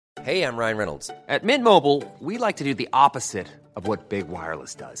Hey, I'm Ryan Reynolds. At Mint Mobile, we like to do the opposite of what Big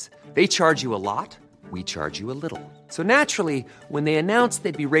Wireless does. They charge you a lot, we charge you a little. So naturally, when they announced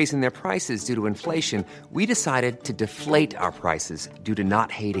they'd be raising their prices due to inflation, we decided to deflate our prices due to not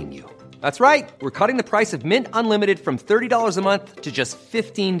hating you. That's right. We're cutting the price of Mint Unlimited from $30 a month to just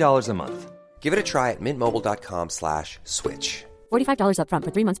 $15 a month. Give it a try at mintmobile.com/switch. $45 up front for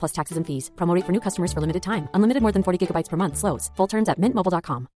 3 months plus taxes and fees. Promo rate for new customers for limited time. Unlimited more than 40 gigabytes per month. Slows full terms at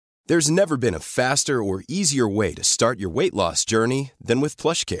mintmobile.com. There's never been a faster or easier way to start your weight loss journey than with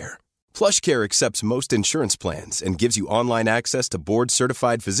PlushCare. PlushCare accepts most insurance plans and gives you online access to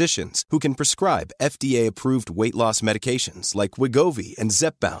board-certified physicians who can prescribe FDA-approved weight loss medications like Wegovy and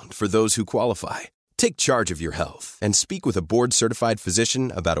Zepbound for those who qualify. Take charge of your health and speak with a board-certified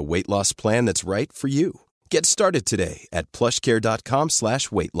physician about a weight loss plan that's right for you. Get started today at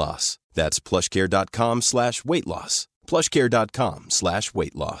plushcare.com/weight loss. That's plushcare.com/weight loss.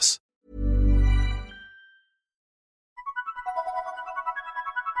 plushcare.com/weight loss.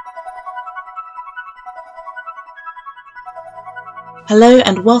 Hello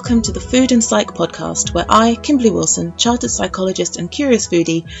and welcome to the Food and Psych podcast, where I, Kimberly Wilson, chartered psychologist and curious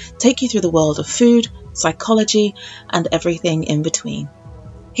foodie, take you through the world of food, psychology, and everything in between.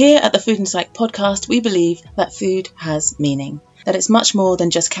 Here at the Food and Psych podcast, we believe that food has meaning, that it's much more than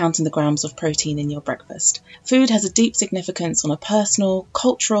just counting the grams of protein in your breakfast. Food has a deep significance on a personal,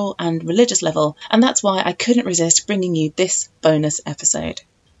 cultural, and religious level, and that's why I couldn't resist bringing you this bonus episode.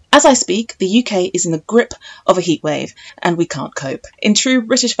 As I speak, the UK is in the grip of a heatwave, and we can't cope. In true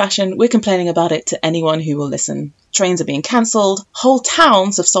British fashion, we're complaining about it to anyone who will listen. Trains are being cancelled, whole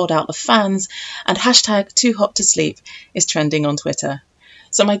towns have sold out of fans, and hashtag too hot to sleep is trending on Twitter.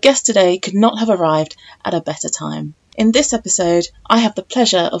 So my guest today could not have arrived at a better time. In this episode, I have the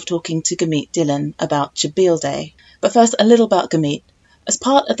pleasure of talking to Gurmeet Dhillon about Jibil Day. But first, a little about Gurmeet. As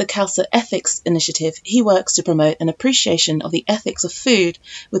part of the Khalsa Ethics Initiative, he works to promote an appreciation of the ethics of food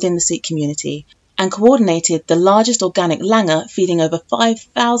within the Sikh community and coordinated the largest organic langar feeding over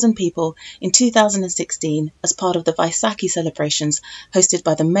 5,000 people in 2016 as part of the Vaisakhi celebrations hosted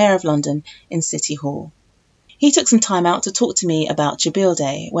by the Mayor of London in City Hall. He took some time out to talk to me about Jibil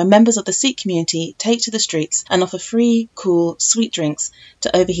Day, where members of the Sikh community take to the streets and offer free, cool, sweet drinks to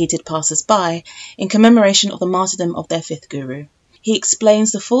overheated passers-by in commemoration of the martyrdom of their fifth guru. He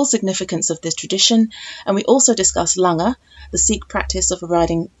explains the full significance of this tradition, and we also discuss langar, the Sikh practice of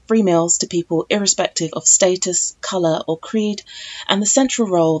providing free meals to people irrespective of status, colour or creed, and the central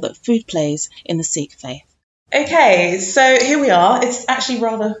role that food plays in the Sikh faith. Okay, so here we are. It's actually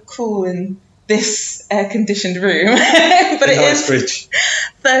rather cool in this air-conditioned room, but it is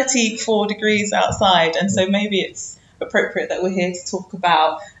 34 degrees outside, and so maybe it's appropriate that we're here to talk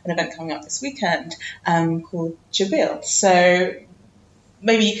about an event coming up this weekend called Jibil. So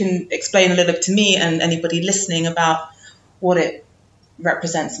maybe you can explain a little bit to me and anybody listening about what it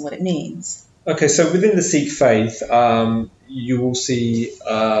represents and what it means. Okay, so within the Sikh faith, you will see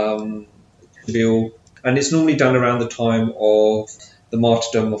Jibil, and it's normally done around the time of the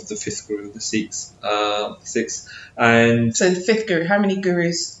martyrdom of the fifth guru, the Sikhs. And so the fifth guru, how many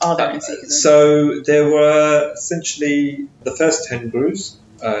gurus are there in Sikhism? So there were essentially the first 10 gurus.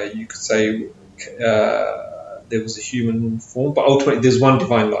 You could say there was a human form, but ultimately there's one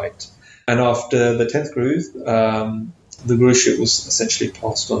divine light. And after the 10th guru, the guruship was essentially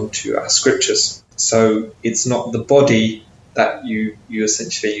passed on to our scriptures. So it's not the body that you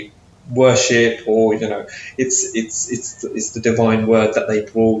essentially worship, or it's the divine word that they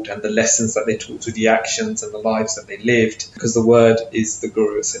brought and the lessons that they taught through the actions and the lives that they lived, because the word is the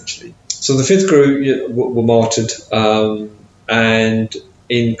guru essentially. So the fifth guru were martyred, and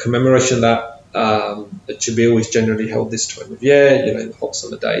in commemoration of that, Jibil is generally held this time of year, in the hot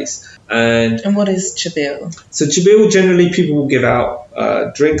summer days. And what is Jibil? So Jibil, generally people will give out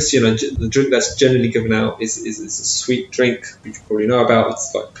drinks. The drink that's generally given out is a sweet drink, which you probably know about.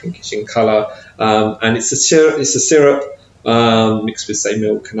 It's like pinkish in colour, and it's a syrup mixed with, say,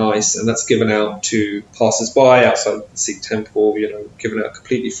 milk and ice, and that's given out to passers-by outside the Sikh temple, given out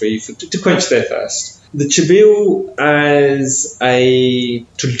completely free to quench their thirst. The Jibil as a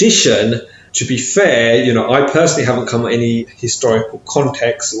tradition, to be fair, I personally haven't come at any historical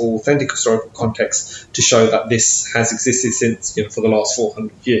context or authentic historical context to show that this has existed since, for the last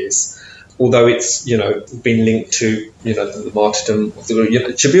 400 years. Although it's, been linked to, the martyrdom of the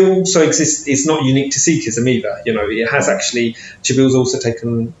Guru. Jibil also exists. It's not unique to Sikhism either. It has actually, Jibil's also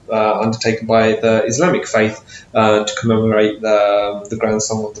undertaken by the Islamic faith to commemorate the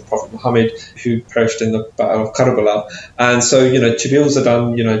grandson of the Prophet Muhammad, who perished in the Battle of Karbala. And so, Jibils are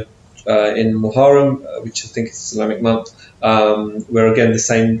done, in Muharram, which I think is Islamic month, where again the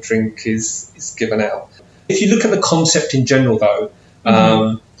same drink is given out. If you look at the concept in general, though,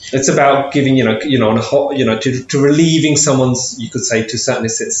 it's about giving, on a hot, to relieving someone's, you could say, to a certain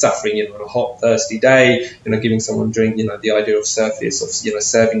extent, suffering, on a hot, thirsty day, giving someone a drink, the idea of service, of,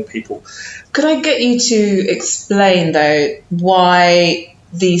 serving people. Could I get you to explain, though, why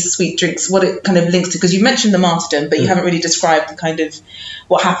these sweet drinks, what it kind of links to? Because you mentioned the martyrdom, but you haven't really described the kind of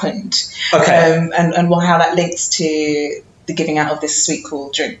what happened, and how that links to the giving out of this sweet,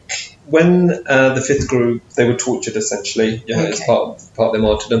 cool drink. When the fifth group, they were tortured essentially, as part of their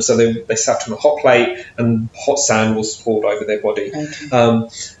martyrdom. So they sat on a hot plate and hot sand was poured over their body. Okay.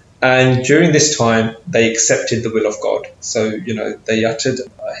 And during this time, they accepted the will of God. So, they uttered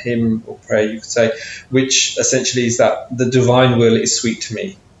a hymn or prayer, you could say, which essentially is that the divine will is sweet to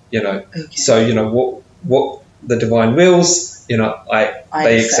me, Okay. So, what the divine wills, they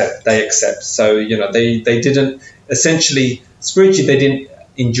accept. So, they didn't, essentially, spiritually, they didn't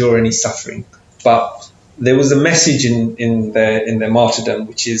endure any suffering. But there was a message in their martyrdom,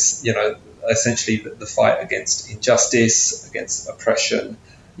 which is, essentially the fight against injustice, against oppression.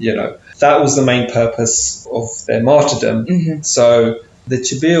 That was the main purpose of their martyrdom. Mm-hmm. So the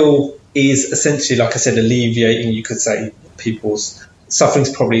Chabil is essentially, like I said, alleviating, you could say, people's suffering is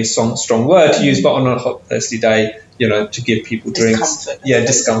probably a strong word to use, but on a hot, thirsty day, to give people drinks.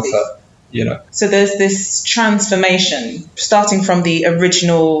 Discomfort. So there's this transformation starting from the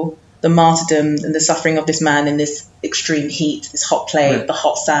original, the martyrdom and the suffering of this man in this extreme heat, this hot plate, the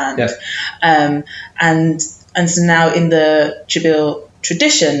hot sand. Yeah. And so now in the Chabil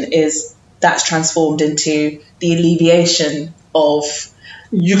tradition that's transformed into the alleviation of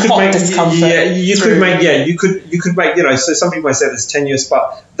discomfort. Yeah, you could make, so some people might say it's tenuous,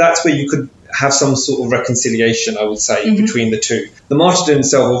 but that's where you could have some sort of reconciliation, I would say, between the two. The martyrdom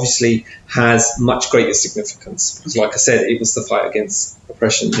itself obviously has much greater significance because, like I said, it was the fight against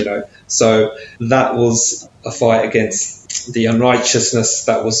oppression, So that was a fight against the unrighteousness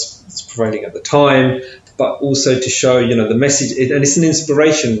that was prevailing at the time, but also to show, the message, and it's an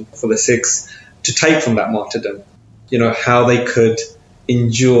inspiration for the Sikhs to take from that martyrdom, how they could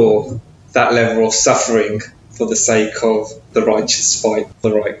endure that level of suffering for the sake of the righteous fight,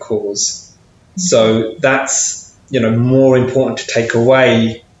 the right cause. So that's, more important to take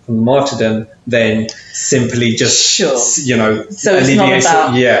away from martyrdom than simply just, so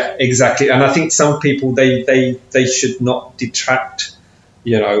alleviation. Yeah, exactly. And I think some people, they should not detract,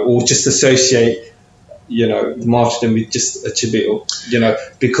 or just associate, the martyrdom with just a Chabil,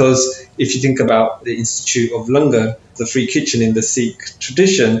 because if you think about the Institute of Langar, the free kitchen in the Sikh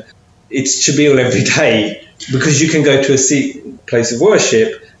tradition, it's Chabil every day because you can go to a Sikh place of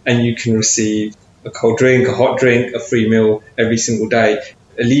worship and you can receive a cold drink, a hot drink, a free meal every single day.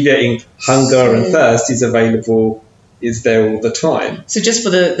 Alleviating hunger and thirst is there all the time. So just for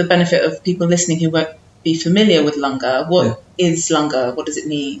the benefit of people listening who won't be familiar with Langar, what is Langar? What does it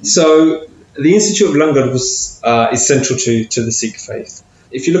mean? So the Institute of Langar is central to the Sikh faith.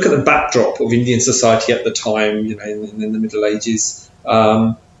 If you look at the backdrop of Indian society at the time, in the Middle Ages,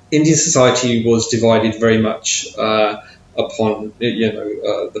 Indian society was divided very much upon,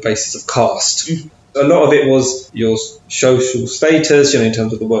 the basis of caste. Mm-hmm. A lot of it was your social status, in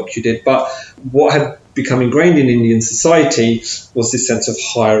terms of the work you did. But what had become ingrained in Indian society was this sense of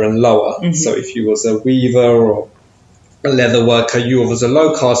higher and lower. Mm-hmm. So if you was a weaver or a leather worker, you was a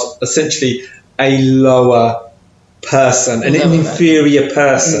low caste, essentially a lower person, an inferior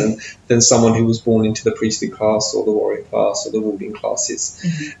person than someone who was born into the priestly class or the warrior class or the ruling classes.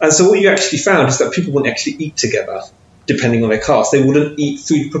 Mm-hmm. And so what you actually found is that people wouldn't actually eat together, depending on their caste. They wouldn't eat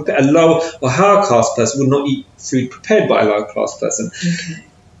food prepared. A low or higher caste person would not eat food prepared by a low class person,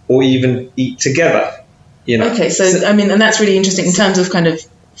 or even eat together. Okay, so I mean, and that's really interesting in terms of kind of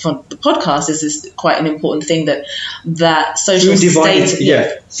for the podcast. This is quite an important thing that social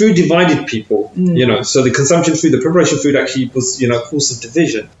food divided people. So the consumption of food, the preparation of food actually was a cause of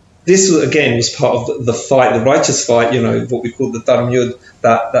division. This was part of the fight, the righteous fight. What we call the Dharm Yudh,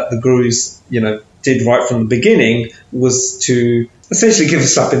 that the gurus did right from the beginning, was to essentially give a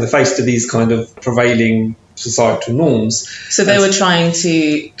slap in the face to these kind of prevailing societal norms. So they were trying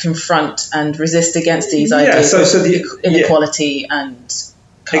to confront and resist against these ideas of inequality and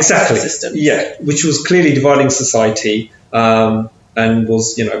caste systems. Yeah, which was clearly dividing society and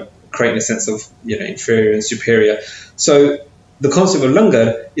was, creating a sense of, inferior and superior. So the concept of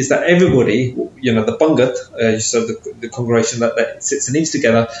Langar is that everybody, the Pangat, so the congregation that sits and eats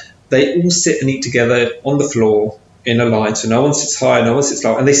together, they all sit and eat together on the floor in a line. So no one sits high, no one sits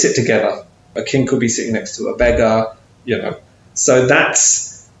low, and they sit together. A king could be sitting next to a beggar, So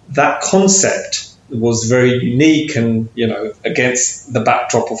that's that concept was very unique and, against the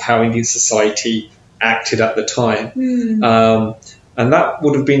backdrop of how Indian society acted at the time. And that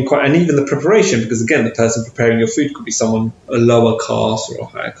would have been quite, and even the preparation, because again, the person preparing your food could be someone a lower caste or a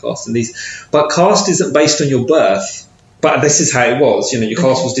higher caste than these. But caste isn't based on your birth. But this is how it was. Your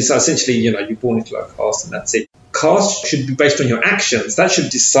caste was essentially, you're born into a caste and that's it. Caste should be based on your actions. That should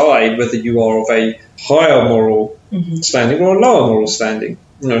decide whether you are of a higher moral standing or a lower moral standing.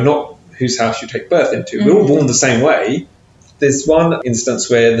 Not whose house you take birth into. We're all born the same way. There's one instance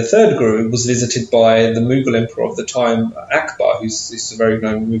where the third Guru was visited by the Mughal emperor of the time, Akbar, who's a very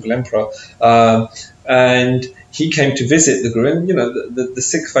known Mughal emperor, and he came to visit the Guru. And the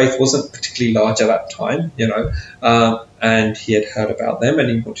Sikh faith wasn't particularly large at that time, and he had heard about them and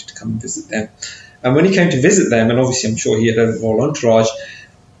he wanted to come and visit them. And when he came to visit them, and obviously I'm sure he had a whole entourage,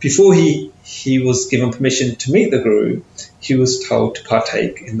 before he was given permission to meet the Guru, he was told to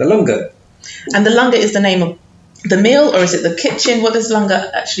partake in the langar. And the langar is the name of the meal, or is it the kitchen? What does langar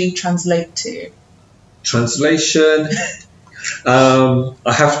actually translate to? Translation. I'd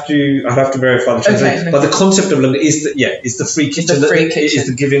have to verify the translation. Okay, but the concept of langar is the free kitchen. Is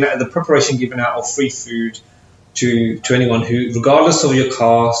the preparation given out of free food to anyone who, regardless of your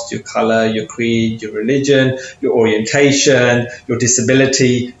caste, your colour, your creed, your religion, your orientation, your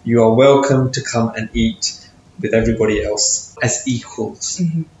disability, you are welcome to come and eat with everybody else as equals.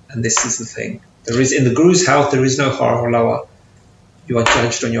 And this is the thing. There is, in the Guru's house, there is no higher or lower. You are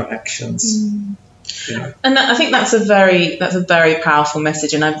judged on your actions. And I think that's a very powerful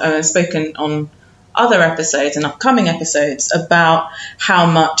message. And I've spoken on other episodes and upcoming episodes about how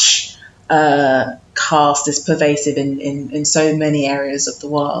much caste is pervasive in so many areas of the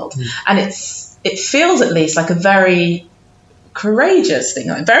world. And it feels at least like a very courageous thing,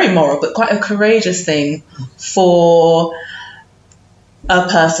 like very moral, but quite a courageous thing for a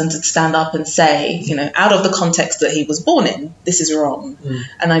person to stand up and say, out of the context that he was born in, this is wrong,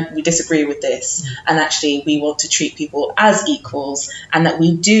 and we disagree with this, and actually we want to treat people as equals, and that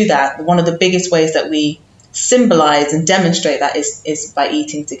we do that. One of the biggest ways that we symbolize and demonstrate that is by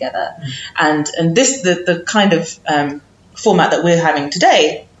eating together. And this the kind of format that we're having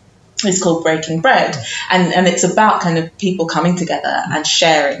today is called Breaking Bread, and it's about kind of people coming together and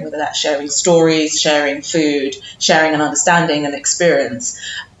sharing, whether that's sharing stories, sharing food, sharing an understanding and experience,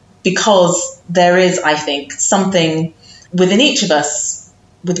 because there is, I think, something within each of us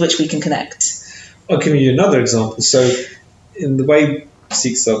with which we can connect. I'll give you another example. So in the way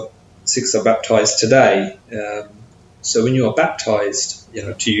Sikhs are baptized today, so when you are baptized,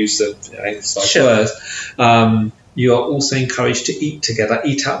 to use the English words, you are also encouraged to eat together,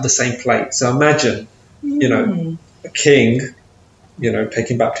 eat out of the same plate. So imagine, a king,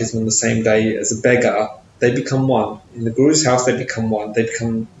 taking baptism on the same day as a beggar. They become one. In the Guru's house, they become one. They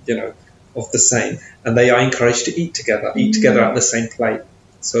become, of the same. And they are encouraged to eat together at the same plate.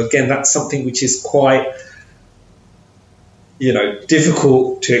 So again, that's something which is quite,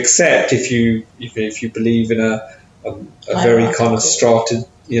 difficult to accept if you believe in a very kind of strated,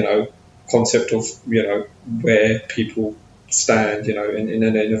 concept of, where people stand, in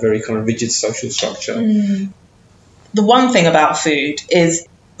a very kind of rigid social structure. The one thing about food is,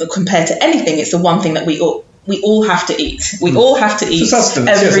 compared to anything, it's the one thing that we all have to eat. We all have to eat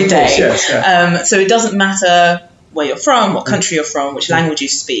every day. Yes. So it doesn't matter where you're from, what country you're from, which language you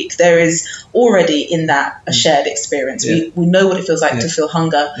speak. There is already in that a shared experience. We know what it feels like to feel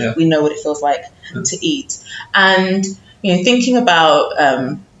hunger. We know what it feels like to eat. And, thinking about,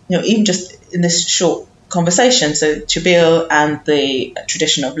 even just in this short conversation, so Chabil and the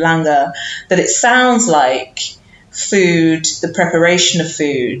tradition of langar, that it sounds like food, the preparation of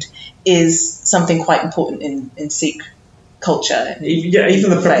food, is something quite important in Sikh culture.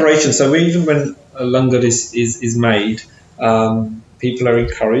 Even the preparation. So even when a langar is made, people are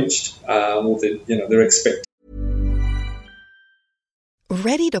encouraged, or they're expected.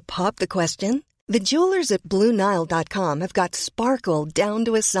 Ready to pop the question? The jewelers at BlueNile.com have got sparkle down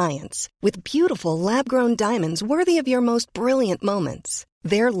to a science with beautiful lab-grown diamonds worthy of your most brilliant moments.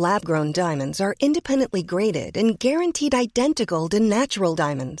 Their lab-grown diamonds are independently graded and guaranteed identical to natural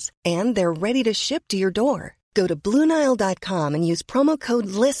diamonds, and they're ready to ship to your door. Go to BlueNile.com and use promo code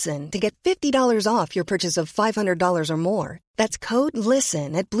LISTEN to get $50 off your purchase of $500 or more. That's code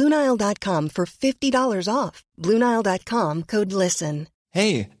LISTEN at BlueNile.com for $50 off. BlueNile.com, code LISTEN.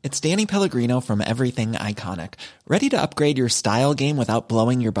 Hey, it's Danny Pellegrino from Everything Iconic. Ready to upgrade your style game without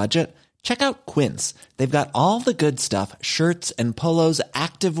blowing your budget? Check out Quince. They've got all the good stuff, shirts and polos,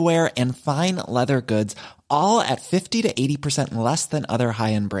 activewear, and fine leather goods, all at 50 to 80% less than other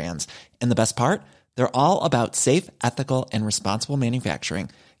high-end brands. And the best part? They're all about safe, ethical, and responsible manufacturing.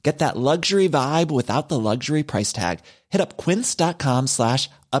 Get that luxury vibe without the luxury price tag. Hit up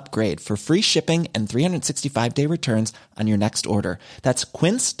quince.com/upgrade for free shipping and 365-day returns on your next order. That's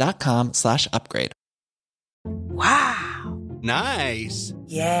quince.com/upgrade. Wow. Nice.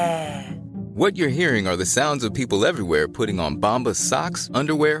 Yeah. What you're hearing are the sounds of people everywhere putting on Bombas socks,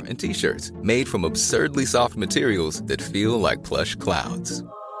 underwear, and T-shirts made from absurdly soft materials that feel like plush clouds.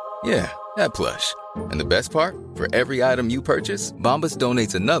 Yeah, that plush. And the best part? For every item you purchase, Bombas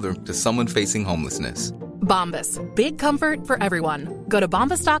donates another to someone facing homelessness. Bombas. Big comfort for everyone. Go to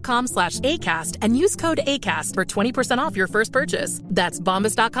bombas.com/ACAST and use code ACAST for 20% off your first purchase. That's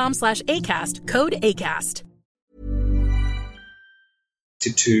bombas.com/ACAST. Code ACAST.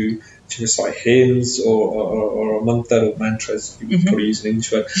 To recite hymns or a mantra or mantras, you probably use an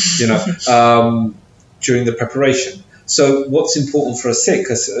English word, during the preparation. So what's important for a Sikh,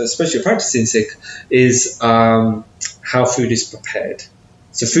 especially a practicing Sikh, is how food is prepared.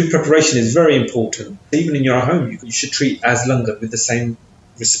 So food preparation is very important. Even in your home, you should treat as langar with the same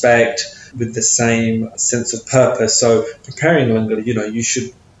respect, with the same sense of purpose. So preparing langar,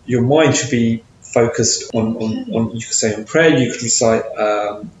 your mind should be focused on you could say on prayer, you could recite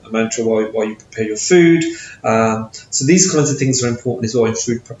a mantra while you prepare your food. So these kinds of things are important as well in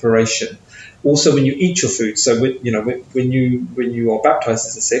food preparation. Also, when you eat your food, so when you are baptized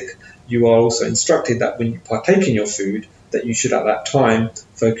as a Sikh, you are also instructed that when you partake in your food, that you should at that time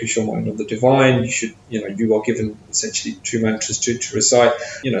focus your mind on the divine. You are given essentially 2 mantras to recite.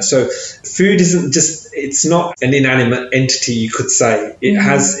 So food it's not an inanimate entity, you could say. It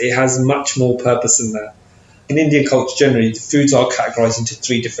has much more purpose than that. In Indian culture generally, the foods are categorized into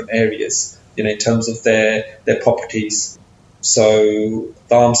 3 different areas, in terms of their properties. So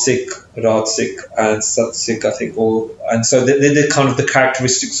Dharm Sikh, Raj Sikh, and Sat Sikh, I think, and so they're the kind of the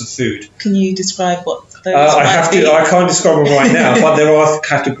characteristics of food. Can you describe what those I can't describe them right now, but there are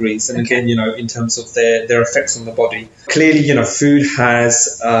categories, and again, in terms of their effects on the body. Clearly, food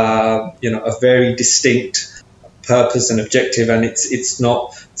has a very distinct purpose and objective, and it's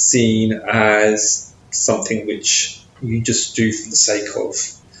not seen as something which you just do for the sake of.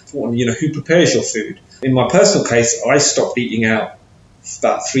 Who prepares your food? In my personal case, I stopped eating out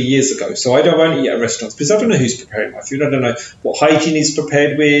about 3 years ago. So I don't eat at restaurants because I don't know who's preparing my food. I don't know what hygiene is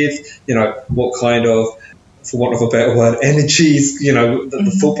prepared with, what kind of, for want of a better word, energies,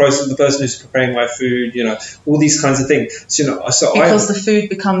 the full process of the person who's preparing my food, all these kinds of things. Because the food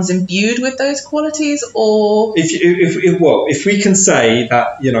becomes imbued with those qualities, or if we can say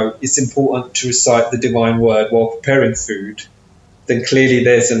that, it's important to recite the divine word while preparing food, then clearly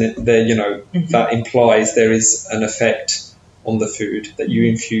that implies there is an effect on the food, that you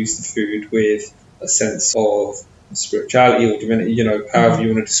infuse the food with a sense of spirituality or divinity, however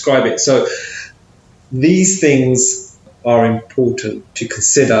you want to describe it. So these things are important to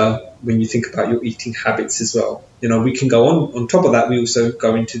consider when you think about your eating habits as well. We can go on top of that, we also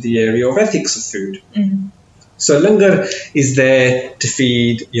go into the area of ethics of food. So langar is there to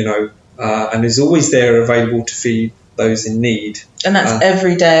feed, and is always there available to feed those in need. And that's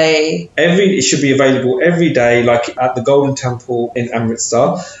every day? It should be available every day, like at the Golden Temple in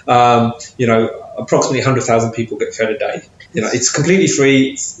Amritsar. Approximately 100,000 people get fed a day. It's completely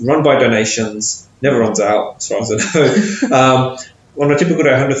free, it's run by donations, never runs out, as far as I know. On a typical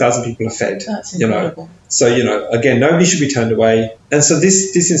day, 100,000 people are fed. That's incredible. So, again, nobody should be turned away. And so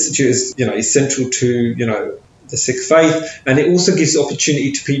this institute is, is central to, the Sikh faith, and it also gives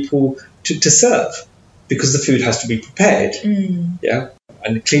opportunity to people to serve, because the food has to be prepared,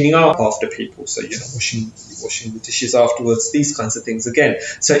 and cleaning up after people, so washing the dishes afterwards, these kinds of things again.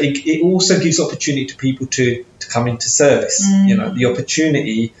 So it also gives opportunity to people to come into service, the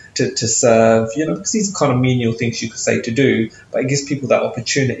opportunity to serve, because these are kind of menial things you could say to do, but it gives people that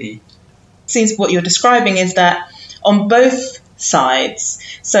opportunity. Seems what you're describing is that on both sides,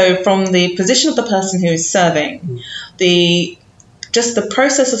 so from the position of the person who is serving, just the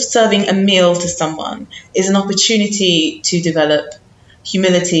process of serving a meal to someone is an opportunity to develop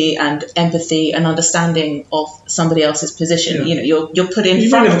humility and empathy and understanding of somebody else's position. You're put in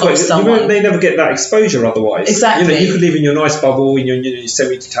front of someone. They never get that exposure otherwise. Exactly. You could live in your nice bubble in your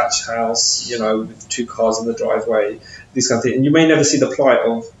semi-detached house, with 2 cars in the driveway, this kind of thing, and you may never see the plight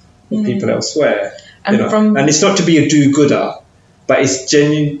of people elsewhere. And it's not to be a do-gooder, but it's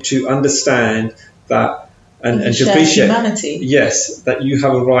genuine to understand that and to appreciate humanity. Yes, that you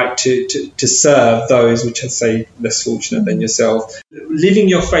have a right to serve those which are, say, less fortunate than yourself. Living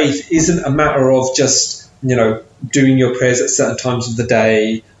your faith isn't a matter of just, doing your prayers at certain times of the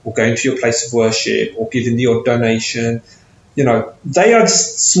day, or going to your place of worship, or giving the odd donation. they are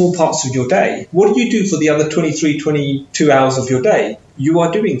just small parts of your day. What do you do for the other 23, 22 hours of your day? You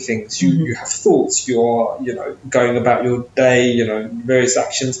are doing things. You have thoughts. You are, going about your day, various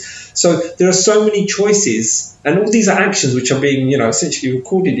actions. So there are so many choices, and all these are actions which are being, essentially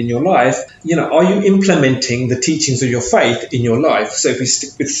recorded in your life. Are you implementing the teachings of your faith in your life? So if we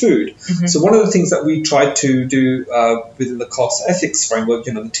stick with food. So one of the things that we tried to do within the CAST ethics framework,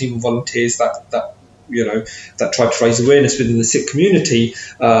 the team of volunteers that tried to raise awareness within the Sikh community,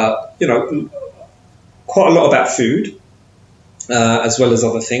 quite a lot about food, as well as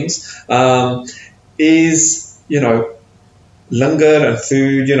other things, is, langar and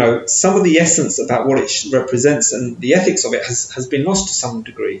food, some of the essence about what it represents and the ethics of it has been lost to some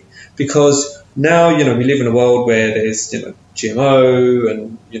degree, because now, we live in a world where there's, GMO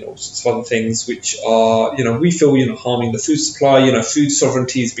and, all sorts of other things which are, we feel, harming the food supply, food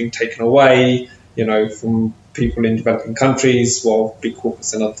sovereignty is being taken away, from people in developing countries, while big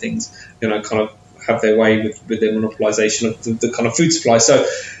corporates and other things, kind of have their way with their monopolization of the kind of food supply. So,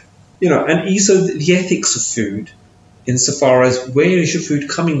 and also the ethics of food, insofar as where is your food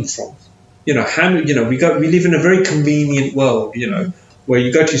coming from? We live in a very convenient world, where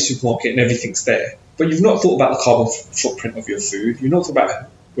you go to a supermarket and everything's there, but you've not thought about the carbon footprint of your food. You've not thought about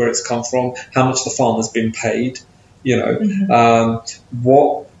where it's come from, how much the farmer's been paid,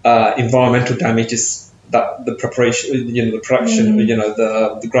 what environmental damages that the preparation, the production,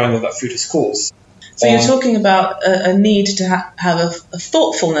 the growing of that food has caused. So you're talking about a need to have a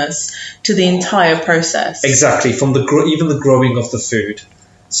thoughtfulness to the entire process. Exactly, from even the growing of the food.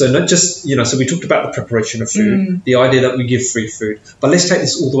 So not just, so we talked about the preparation of food, the idea that we give free food, but let's take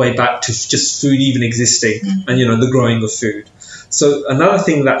this all the way back to just food even existing and, the growing of food. So another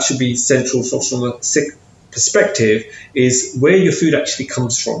thing that should be central from a Sikh perspective is where your food actually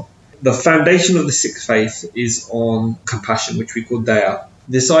comes from. The foundation of the Sikh faith is on compassion, which we call daya.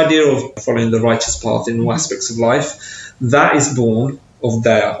 This idea of following the righteous path in all aspects of life, that is born of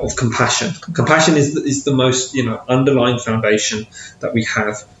daya, of compassion. Compassion is the most, underlying foundation that we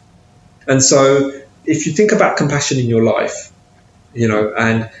have. And so if you think about compassion in your life,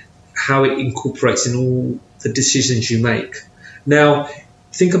 and how it incorporates in all the decisions you make. Now,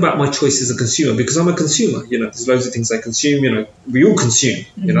 think about my choice as a consumer, because I'm a consumer. There's loads of things I consume. We all consume.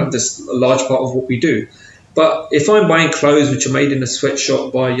 There's a large part of what we do. But if I'm buying clothes which are made in a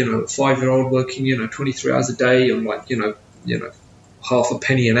sweatshop by, a 5-year-old working, 23 hours a day on like, half a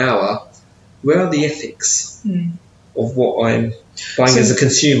penny an hour, where are the ethics of what I'm buying as a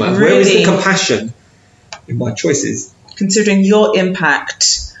consumer? Really, where is the compassion in my choices? Considering your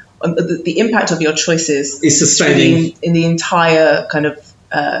impact, the impact of your choices is sustaining in the entire kind of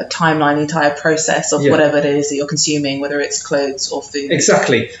timeline, the entire process of whatever it is that you're consuming, whether it's clothes or food.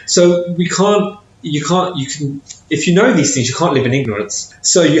 Exactly. So you can, if you know these things, you can't live in ignorance.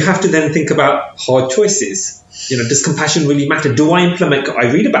 So you have to then think about hard choices. Does compassion really matter? Do I implement?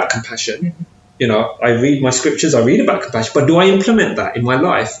 I read about compassion. I read my scriptures, I read about compassion, but do I implement that in my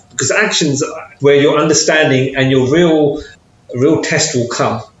life? Because actions where your understanding and your real test will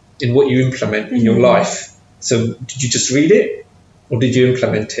come in what you implement in your life. So did you just read it? Or did you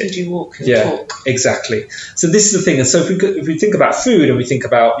implement it? Did you walk and talk? Exactly. So this is the thing. And so if we think about food and we think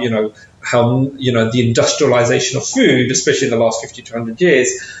about, how, the industrialization of food, especially in the last 50 to 100 years,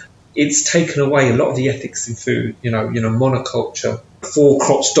 it's taken away a lot of the ethics in food, monoculture. 4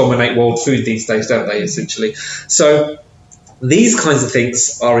 crops dominate world food these days, don't they, essentially? So these kinds of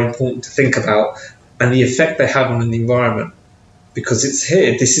things are important to think about, and the effect they have on the environment. Because it's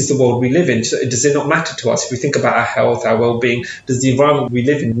here, this is the world we live in. So does it not matter to us? If we think about our health, our well-being, does the environment we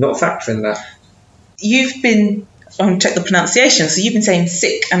live in not factor in that? You've been, I'm going to check the pronunciation, so you've been saying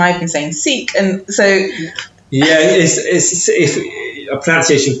Sikh and I've been saying Sikh, and so... Yeah, it's a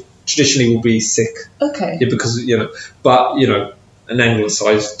pronunciation traditionally will be Sikh. Okay. Yeah, because, but, an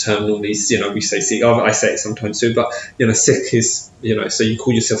anglicised term normally is, we say Sikh. I say it sometimes too, but, Sikh is, so you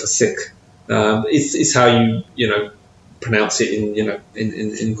call yourself a Sikh. It's how you, pronounce it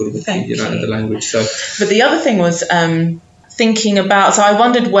in Gurmukhi, in the language. So, but the other thing was thinking about. So I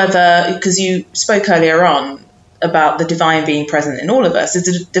wondered whether, because you spoke earlier on about the divine being present in all of us, is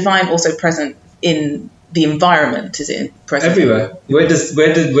the divine also present in the environment? Is it present everywhere? Where does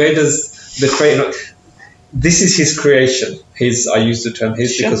the creator? This is his creation. I use the term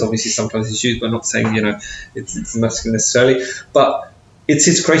his because obviously sometimes it's used, but I'm not saying it's masculine necessarily. But it's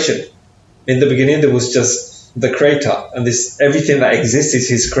his creation. In the beginning, there was just the creator, and everything that exists is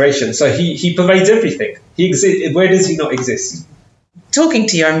his creation. So he pervades everything. He exists. Where does he not exist? talking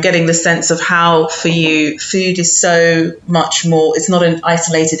to you, I'm getting the sense of how for you food is so much more, it's not an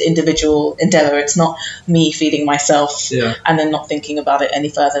isolated individual endeavor. It's not me feeding myself and then not thinking about it any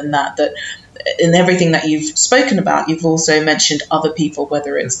further than that. That in everything that you've spoken about, you've also mentioned other people,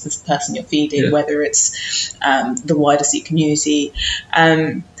 whether it's this person you're feeding, whether it's the wider Sikh community.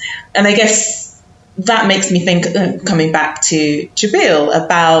 And I guess that makes me think, coming back to Jabil,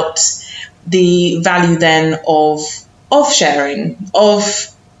 about the value then of sharing, of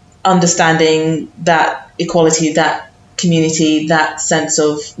understanding that equality, that community, that sense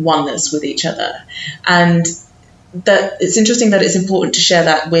of oneness with each other. And that it's interesting that it's important to share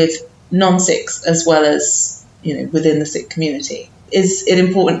that with non-Sikhs as well as, within the Sikh community. Is it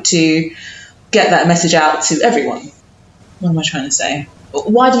important to get that message out to everyone? What am I trying to say?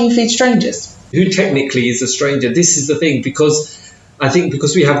 Why do you feed strangers? Who technically is a stranger? This is the thing, because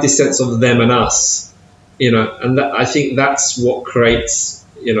we have this sense of them and us, and I think that's what creates,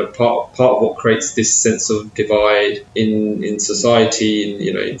 part of what creates this sense of divide in society,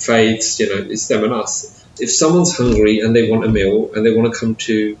 in faiths, it's them and us. If someone's hungry and they want a meal and they want to come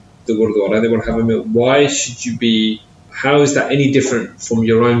to the Gurdwara and they want to have a meal, why should you be, how is that any different from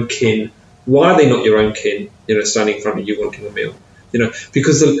your own kin? Why are they not your own kin, standing in front of you wanting a meal?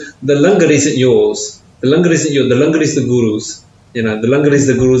 Because the langar isn't yours. The langar isn't yours. The langar is the Guru's. The langar is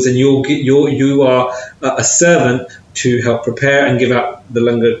the Guru's, and you are a servant to help prepare and give out the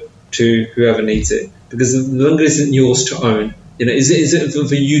langar to whoever needs it. Because the langar isn't yours to own. Is it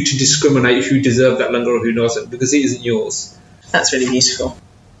for you to discriminate who deserves that langar or who doesn't? Because it isn't yours. That's really beautiful.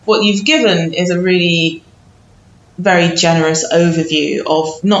 What you've given is a really very generous overview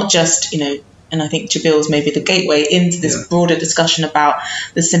of not just, and I think Jabil is maybe the gateway into this broader discussion about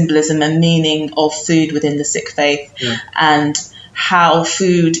the symbolism and meaning of food within the Sikh faith, and how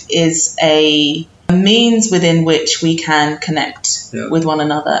food is a means within which we can connect with one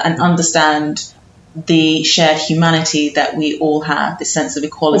another and understand the shared humanity that we all have, this sense of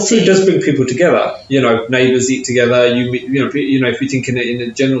equality. Well, food does bring people together. Neighbours eat together. If we think in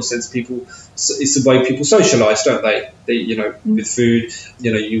a general sense, people, it's the way people socialise, don't they? With food.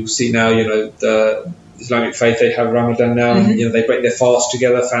 You see now, the Islamic faith, they have Ramadan now, and they break their fast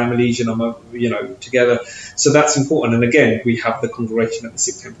together, families, together. So that's important. And again, we have the congregation at the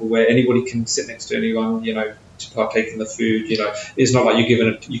Sikh temple where anybody can sit next to anyone, to partake in the food. It's not like you're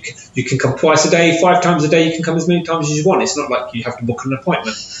given you can come twice a day, 5 times a day. You can come as many times as you want. It's not like you have to book an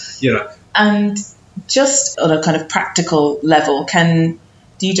appointment. And just on a kind of practical level, do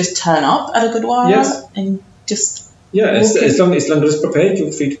you just turn up at a Gurdwara and just? Yeah, as long as langar is prepared,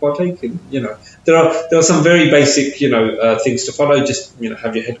 you're free to partake. And, there are some very basic, things to follow. Just,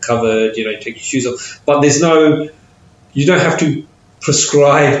 have your head covered, take your shoes off. But you don't have to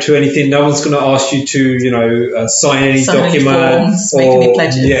prescribe to anything. No one's going to ask you to, sign any document or make any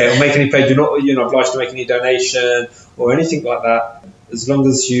pledges. Or make any pledge. You're not obliged to make any donation or anything like that. As long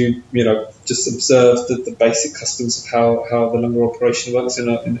as you, just observe the basic customs of how the langar operation works in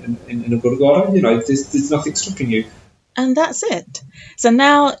a Gurdwara, there's nothing stopping you. And that's it. So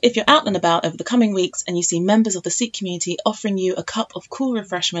now, if you're out and about over the coming weeks and you see members of the Sikh community offering you a cup of cool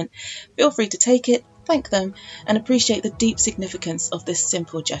refreshment, feel free to take it, thank them, and appreciate the deep significance of this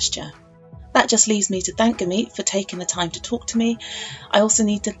simple gesture. That just leaves me to thank Gurmeet for taking the time to talk to me. I also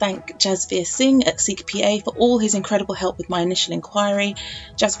need to thank Jasveer Singh at Sikh PA for all his incredible help with my initial inquiry.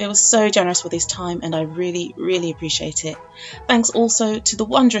 Jasveer was so generous with his time and I really, really appreciate it. Thanks also to the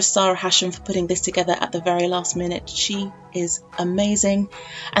wondrous Sarah Hashem for putting this together at the very last minute. She is amazing.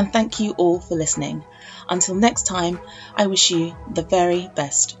 And thank you all for listening. Until next time, I wish you the very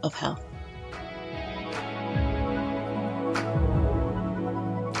best of health.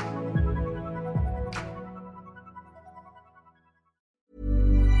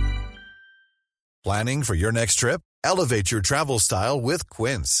 Planning for your next trip? Elevate your travel style with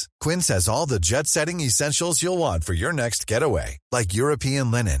Quince. Quince has all the jet-setting essentials you'll want for your next getaway, like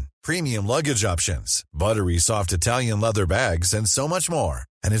European linen, premium luggage options, buttery soft Italian leather bags, and so much more.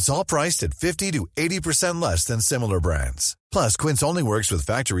 And it's all priced at 50 to 80% less than similar brands. Plus, Quince only works with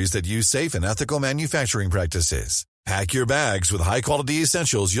factories that use safe and ethical manufacturing practices. Pack your bags with high-quality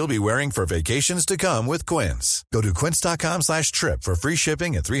essentials you'll be wearing for vacations to come with Quince. Go to quince.com/trip for free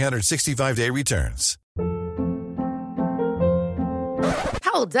shipping and 365-day returns.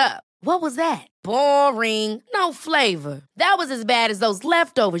 Hold up. What was that? Boring. No flavor. That was as bad as those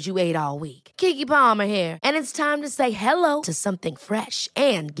leftovers you ate all week. Keke Palmer here. And it's time to say hello to something fresh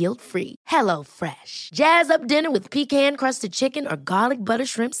and guilt-free. Hello Fresh. Jazz up dinner with pecan-crusted chicken or garlic butter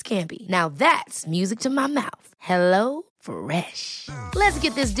shrimp scampi. Now that's music to my mouth. Hello Fresh. Let's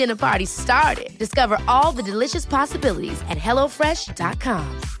get this dinner party started. Discover all the delicious possibilities at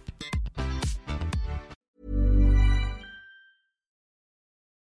HelloFresh.com.